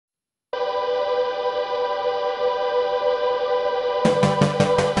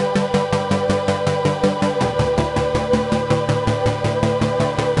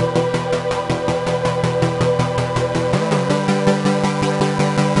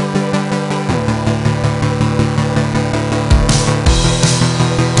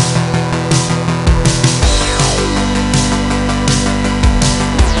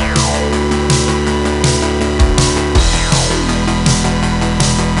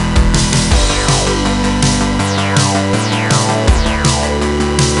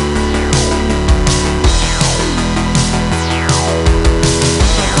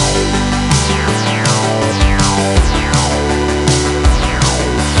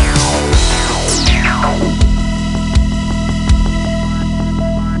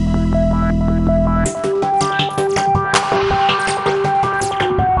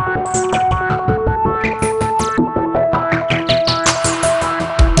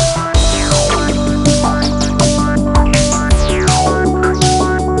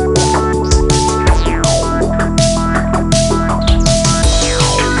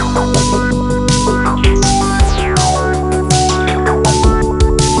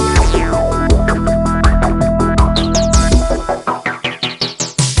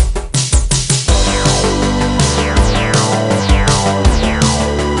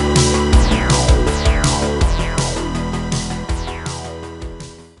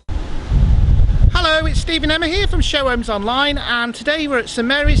Hello, it's Steve and Emma here from Showhomesonline, and today we're at St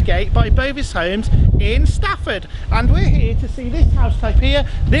Mary's Gate by Bovis Homes in Stafford, and we're here to see this house type here.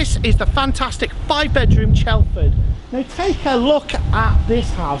 This is the fantastic 5-bedroom Chelford. Now take a look at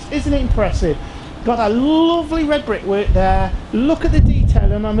this house, isn't it impressive? Got a lovely red brickwork there. Look at the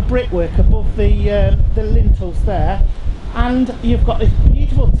detailing on the brickwork above the lintels there, and you've got this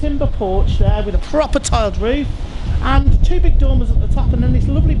beautiful timber porch there with a proper tiled roof and 2 big dormers at the top, and then this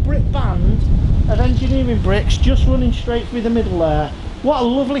lovely brick band of engineering bricks just running straight through the middle there. What a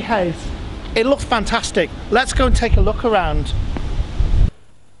lovely house. It looks fantastic. Let's go and take a look around.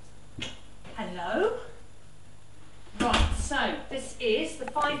 Hello. Right, so this is the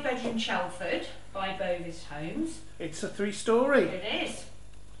 5-bedroom Chelford by Bovis Homes. It's a 3-storey. It is.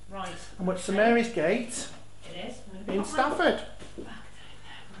 Right. And we're at St Mary's Gate It is. in Stafford. Right.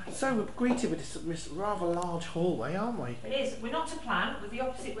 So we're greeted with this rather large hallway, aren't we? It is. We're not to plan, we're the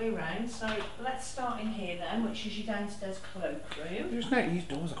opposite way round. So let's start in here then, which is your downstairs cloakroom. These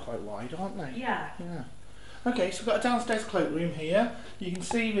doors are quite wide, aren't they? Yeah. Yeah. Okay, so we've got a downstairs cloakroom here. You can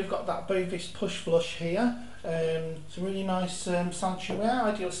see we've got that Bovis push flush here. It's a really nice sanctuary,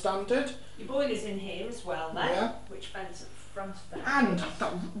 ideal standard. Your boiler's in here as well then, Yeah. which vents at the front of the And house.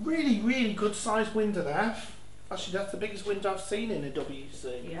 that really good sized window there. Actually, that's the biggest window I've seen in a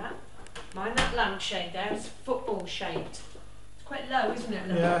WC. Yeah. Mind that lampshade there, it's football shaped. It's quite low, isn't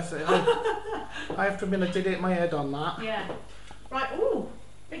it? Yeah, so I have to admit I did hit my head on that. Yeah. Right, ooh,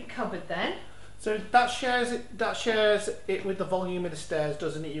 big cupboard then. So that shares it with the volume of the stairs,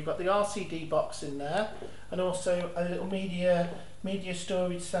 doesn't it? You've got the RCD box in there, and also a little media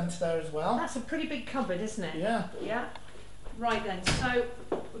storage centre there as well. That's a pretty big cupboard, isn't it? Yeah. Yeah. Right then, so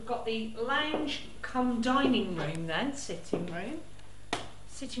we've got the lounge cum dining room then, sitting room,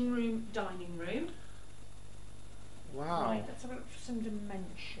 dining room. Wow. Right, let's have a look for some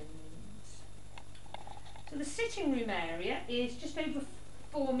dimensions. So the sitting room area is just over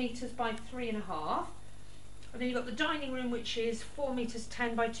 4 metres by 3.5. And then you've got the dining room, which is 4 metres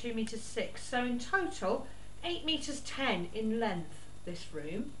 10 by 2 metres 6. So in total, 8 metres 10 in length, this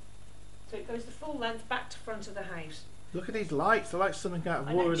room. So it goes the full length back to front of the house. Look at these lights, they're like something out of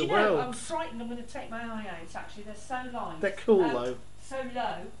I War know, of do the you know, I'm Worlds. frightened I'm going to take my eye out actually, they're so light. They're cool though. So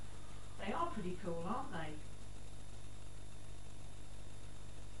low. They are pretty cool, aren't they?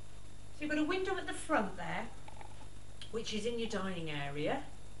 So you've got a window at the front there, which is in your dining area.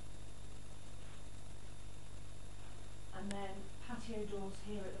 And then patio doors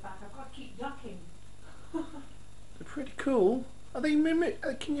here at the back. I've got to keep ducking. They're pretty cool. Are they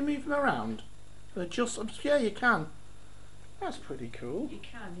can you move them around? They're just, yeah, you can. That's pretty cool. You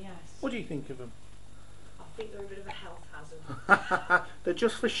can, yes. What do you think of them? I think they're a bit of a health hazard. They're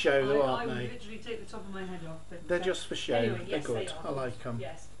just for show, though, I aren't would they? literally take the top of my head off. But, They're just for show. Anyway, They're yes, good. they are. I like them.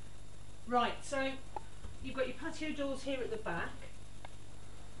 Yes. Right, so you've got your patio doors here at the back.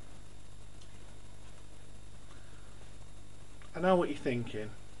 I know what you're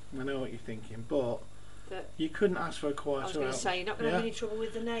thinking. But you couldn't ask for a quieter I was going to say, you're not going to have any trouble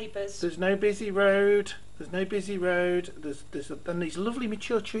with the neighbours. There's no busy road. There's then these lovely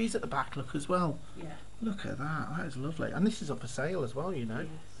mature trees at the back. Look as well. Yeah. Look at that. That is lovely. And this is up for sale as well, you know. Yes,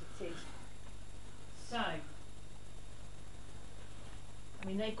 it is. So, I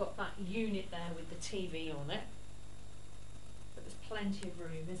mean, they've got that unit there with the TV on it, but there's plenty of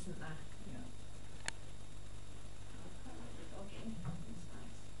room, isn't there? Yeah.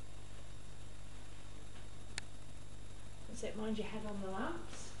 That's it. Mind your head on the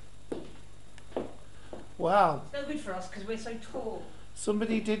lamps. Wow. It's no good for us because we're so tall.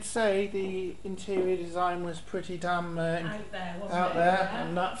 Somebody did say the interior design was pretty damn Out there, wasn't out it? there, Yeah.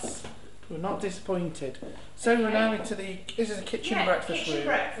 and we're not disappointed. So we're now into this is a kitchen breakfast room.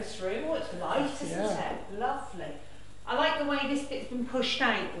 Breakfast room. Oh, it's light, isn't it? Lovely. I like the way this bit's been pushed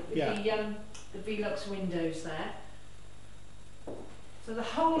out with the Velux windows there. So the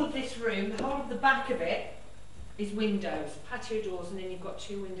whole of this room, the whole of the back of it, is windows, patio doors, and then you've got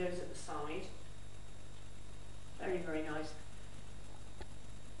 2 windows at the side. Very, very nice.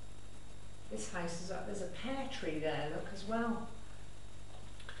 This house is up, there's a pear tree there, look, as well.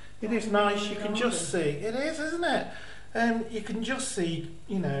 It is nice. You can just see. It is, isn't it? You can just see.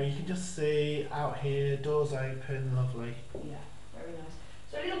 You can just see out here. Doors open. Lovely. Yeah, very nice.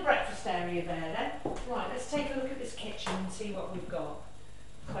 So a little breakfast area there then. Right, let's take a look at this kitchen and see what we've got.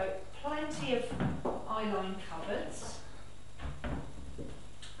 So plenty of eyeline cupboards.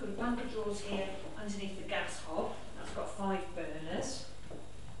 Got a bank of drawers here underneath the gas hob. That's got 5 burners.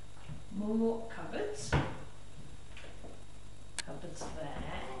 More cupboards. Cupboards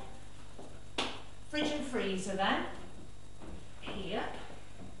there. Fridge and freezer then. Here.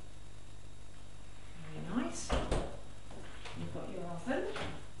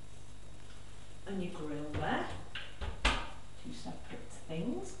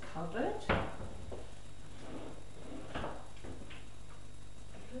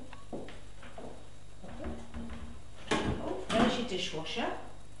 dishwasher.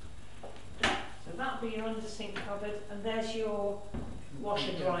 So that'll be your under sink cupboard, and there's your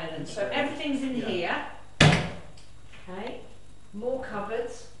washer dryer then. So everything's in here. Okay, more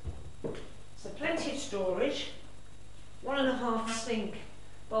cupboards. So plenty of storage. 1.5 sink,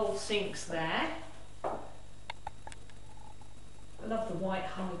 bowl sinks there. I love the white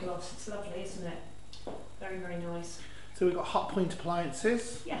high gloss, it's lovely, isn't it? Very, very nice. So we've got hot point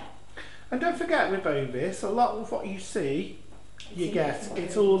appliances. Yeah. And don't forget with Bovis, a lot of what you see,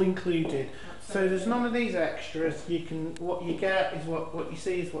 it's all included. Absolutely. So there's none of these extras. What you get is what you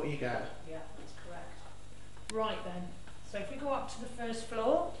see is what you get. Yeah, that's correct. Right then, so if we go up to the first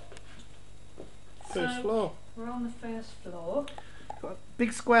floor. First floor. We're on the first floor. Got a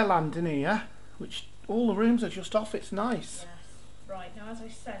big square landing here, which all the rooms are just off. It's nice. Yes. Right, now as I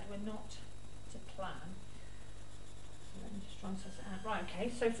said, we're not to plan. Let me just try and suss it out. Right, okay,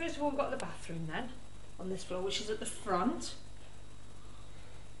 so first of all we've got the bathroom then, on this floor, which is at the front.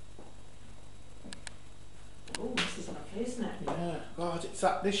 Oh, this is lovely, isn't it? Yeah. God, it's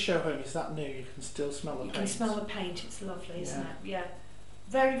that this show home is that new. You can still smell the paint. You can smell the paint. It's lovely, isn't it? Yeah.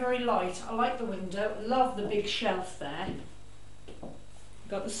 Very, very light. I like the window. Love the big shelf there.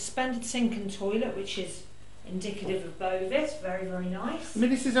 Got the suspended sink and toilet, which is indicative of Bovis. Very, very nice. I mean,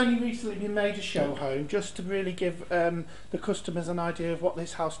 this has only recently been made a show home, just to really give the customers an idea of what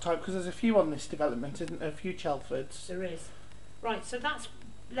this house type, because there's a few on this development, isn't there? A few Chelfords. There is. Right, so that's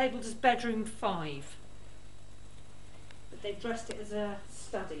labelled as bedroom 5. But they've dressed it as a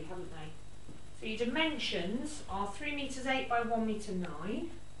study, haven't they? So your dimensions are 3 metres 8 by 1 metre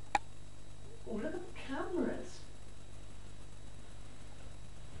 9. Oh, look at the cameras.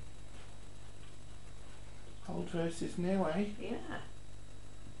 Old versus new, eh? Yeah.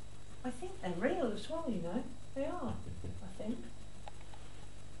 I think they're real as well, you know. They are, I think.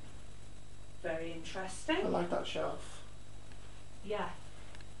 Very interesting. I like that shelf. Yeah.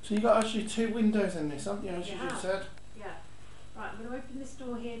 So you've got actually 2 windows in this, haven't you, as you Yeah. just said? Yeah. Right, I'm going to open this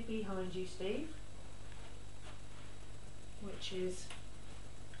door here behind you, Steve. Which is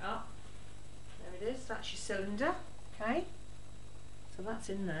up. There it is, that's your cylinder. Okay. So that's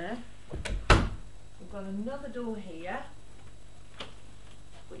in there. We've got another door here,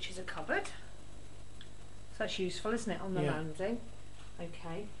 which is a cupboard. So that's useful, isn't it, on the landing?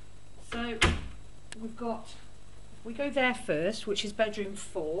 Okay. So we've got, we go there first, which is bedroom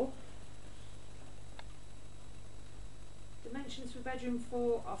 4. Dimensions for bedroom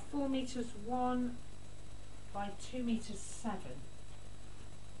 4 are 4 metres 1 by 2 metres 7.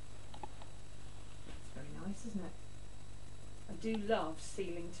 It's very nice, isn't it? I do love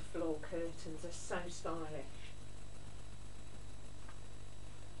ceiling to floor curtains, they're so stylish.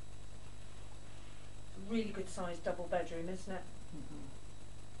 It's a really good sized double bedroom, isn't it? Mm-hmm.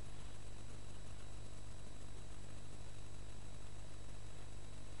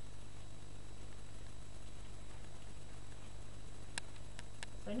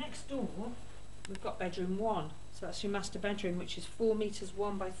 So next door we've got bedroom 1, so that's your master bedroom, which is 4 metres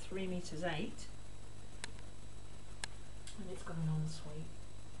 1 by 3 metres 8. And it's got an ensuite.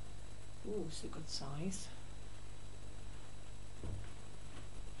 Ooh, it's a good size.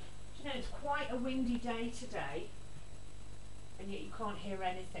 Do you know, it's quite a windy day today, and yet you can't hear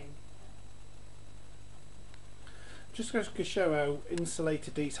anything. Just goes to show how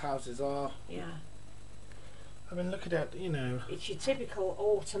insulated these houses are. Yeah. I mean, look at it, you know. It's your typical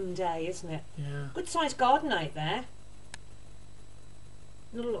autumn day, isn't it? Yeah. Good sized garden out there.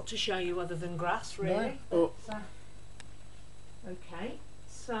 Not a lot to show you other than grass, really. No. But, okay,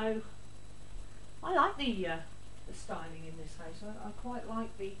 so I like the styling in this house. I quite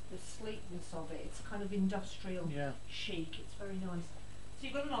like the sleekness of it. It's kind of industrial chic. It's very nice. So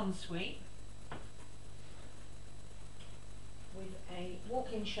you've got an ensuite with a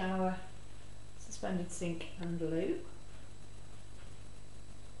walk-in shower, suspended sink and loo.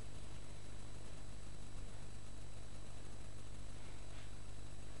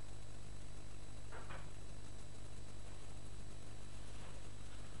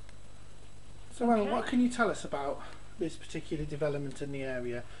 So, well, what can you tell us about this particular development in the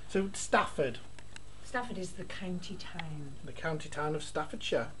area? So, Stafford. Stafford is the county town. The county town of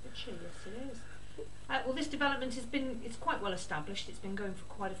Staffordshire. Yes, it is. Well, this development it's quite well established. It's been going for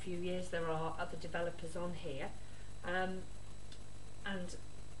quite a few years. There are other developers on here, and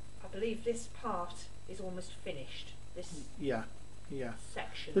I believe this part is almost finished. This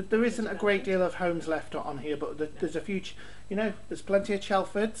section. There isn't a great deal of homes left on here, but there's a few. You know, there's plenty of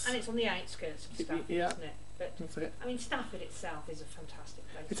Chelfords. And it's on the outskirts of Stafford, isn't it? But that's it. I mean, Stafford itself is a fantastic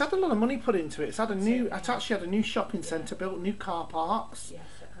place. It's had a lot of money put into it. It's actually had a new shopping centre built, new car parks. Yes,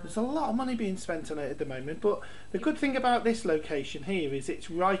 it has. There's a lot of money being spent on it at the moment. But the good thing about this location here is it's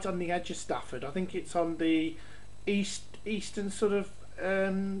right on the edge of Stafford. I think it's on the eastern sort of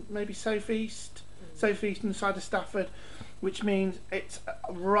maybe southeastern side of Stafford, which means it's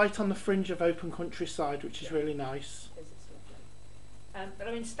right on the fringe of open countryside, which is really nice. It's lovely. But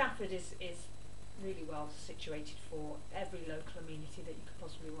I mean, Stafford is really well situated for every local amenity that you could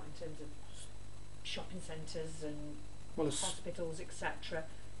possibly want in terms of shopping centres and hospitals, etc.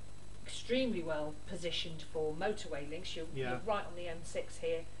 Extremely well positioned for motorway links. You're right on the M6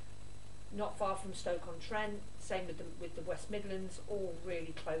 here, not far from Stoke-on-Trent. Same with the West Midlands, all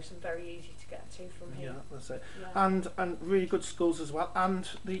really close and very easy to get to from here. Yeah, that's it. Yeah. And really good schools as well, and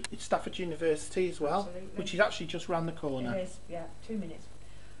the Stafford University as well, absolutely, which is actually just round the corner. It is, yeah, 2 minutes.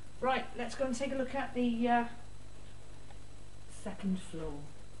 Right, let's go and take a look at the second floor.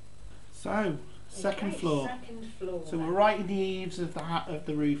 So, second floor. Second floor. So we're right in the eaves of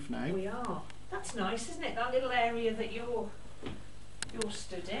the roof now. We are. That's nice, isn't it? That little area that you're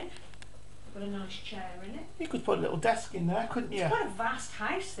stood in. Got a nice chair in it. You could put a little desk in there, couldn't you? It's quite a vast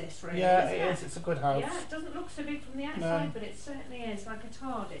house, this, really. Yeah, isn't it is. It's a good house. Yeah, it doesn't look so big from the outside, but it certainly is, like a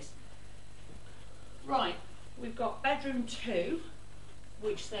TARDIS. Right, we've got bedroom 2,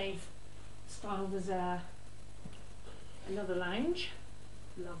 which they've styled as another lounge.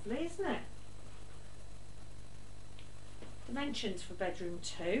 Lovely, isn't it? Dimensions for bedroom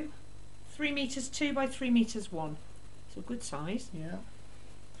 2: 3 metres 2 by 3 metres 1. So a good size. Yeah.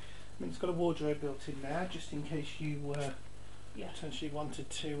 I mean, it's got a wardrobe built in there, just in case you potentially wanted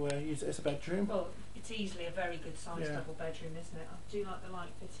to use it as a bedroom. Well, it's easily a very good size double bedroom, isn't it? I do like the light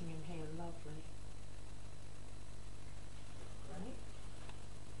fitting in here. Lovely. Great.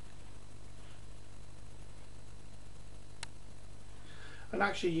 And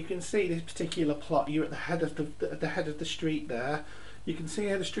actually, you can see this particular plot. You're at the head of the street there. You can see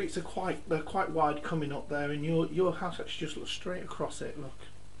how the streets are quite wide coming up there, and your house actually just looks straight across it. Look.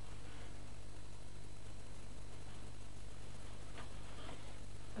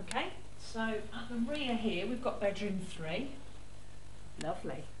 Okay, so at the rear here we've got bedroom 3.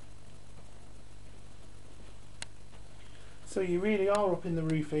 Lovely. So you really are up in the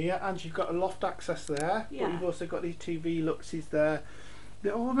roof here, and you've got a loft access there. Yeah. But you've also got these two V-luxes there.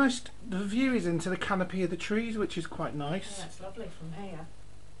 The view is into the canopy of the trees, which is quite nice. Yeah, it's lovely from here.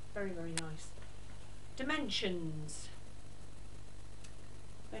 Very, very nice. Dimensions.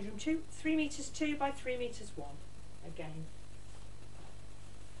 Bedroom 2, 3 metres 2 by 3 metres 1. Again.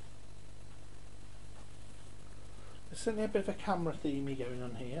 There's certainly a bit of a camera themey going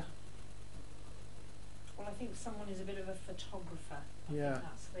on here. Well, I think someone is a bit of a photographer. I think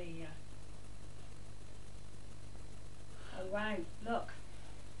that's the... Oh wow, look.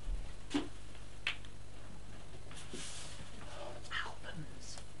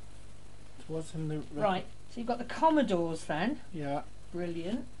 Albums. It was in the... Right, so you've got the Commodores then. Yeah.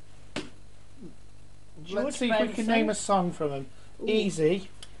 Brilliant. Let's see if we can name a song from them. Ooh. Easy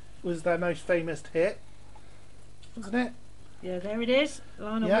was their most famous hit, wasn't it? Yeah, there it is.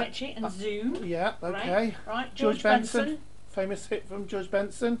 Lionel Richie and Zoom. Yeah, okay. Right, George Benson. Famous hit from George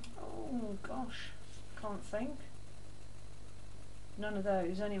Benson. Oh gosh, can't think. None of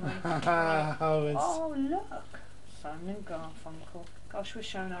those anyway. Oh look, Simon and Garfunkel. Gosh, we're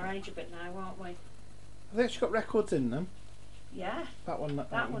showing our age a bit now, aren't we? Have they actually got records in them? Yeah. That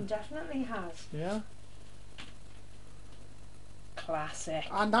one definitely has. Yeah. Classic.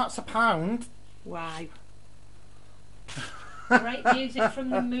 And that's £1. Wow. Great music from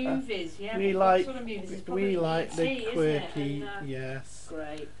the movies, yeah. We like sort of music? We like the quirky, and, yes.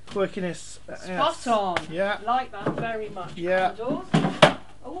 Great. Quirkiness. Spot on. Yeah. Like that very much. Yeah. Oh.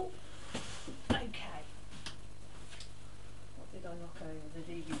 Okay. What did I knock over? The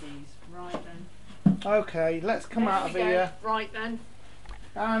DVDs. Right then. Okay, let's come out of here. Right then.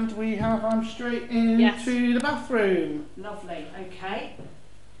 And we have straight into the bathroom. Lovely. Okay.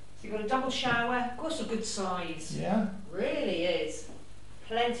 So you've got a double shower, of course a good size. Yeah. Really is.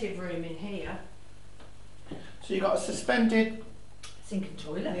 Plenty of room in here. So you've got a suspended sink and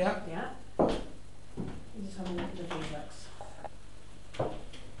toilet. Yeah. Yeah. Let's just have a look at the Velux.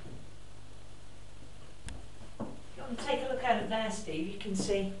 If you want to take a look out of there, Steve, you can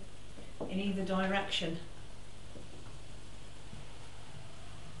see in either direction.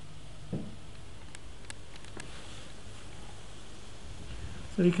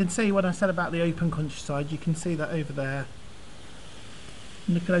 So you can see what I said about the open countryside. You can see that over there.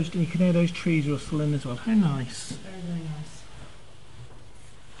 And look at those, you can hear those trees rustling as well. How nice. Very, very nice.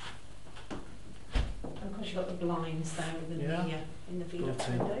 And of course you've got the blinds there within in the Velux Built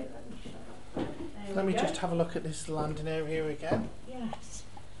in. window. Let me just have a look at this landing area again. Yes.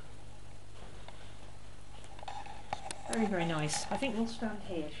 Very, very nice. I think we'll stand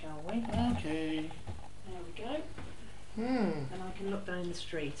here, shall we? Okay. There we go. And I can look down the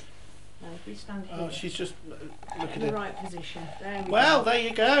street. Now, if we stand here. Oh, she's just looking in the at right position. There we go. Well, there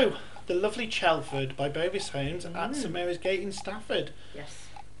you go. The lovely Chelford by Bovis Homes at St Mary's Gate in Stafford. Yes.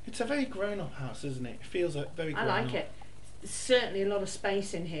 It's a very grown-up house, isn't it? It feels very grown-up. I like it. There's certainly a lot of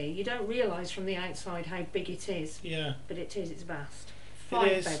space in here. You don't realise from the outside how big it is. Yeah. But it is. It's vast. It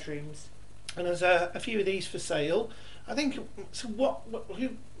 5 is. bedrooms. And there's a few of these for sale. I think. So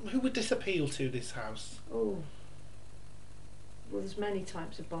who would this appeal to? This house? Oh. Well, there's many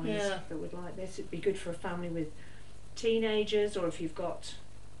types of buyers that would like this. It'd be good for a family with teenagers, or if you've got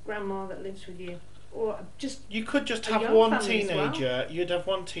grandma that lives with you, or just you could just a have young one family as well. teenager. You'd have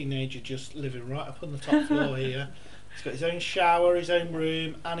one teenager just living right up on the top floor here. He's got his own shower, his own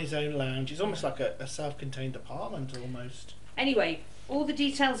room, and his own lounge. It's almost like a self-contained apartment, almost. Anyway, all the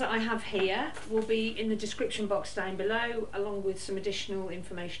details that I have here will be in the description box down below, along with some additional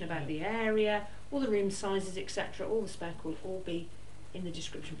information about the area, all the room sizes, etc. All the spec will all be in the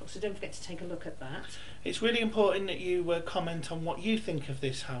description box, so don't forget to take a look at that. It's really important that you comment on what you think of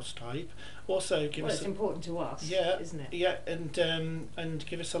this house type. Also, give us. It's important to us, isn't it? Yeah, and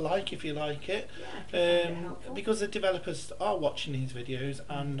give us a like if you like it. Yeah, if you find it helpful. Because the developers are watching these videos,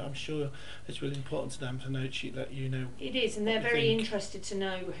 and I'm sure it's really important to them to let you know. It is, and they're very interested to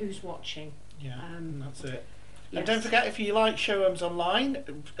know who's watching. Yeah, and that's it. Yes. And don't forget, if you like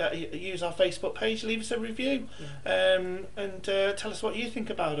Showhomesonline, use our Facebook page, leave us a review, and tell us what you think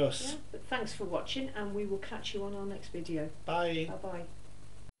about us. Yeah, but thanks for watching, and we will catch you on our next video. Bye. Bye bye.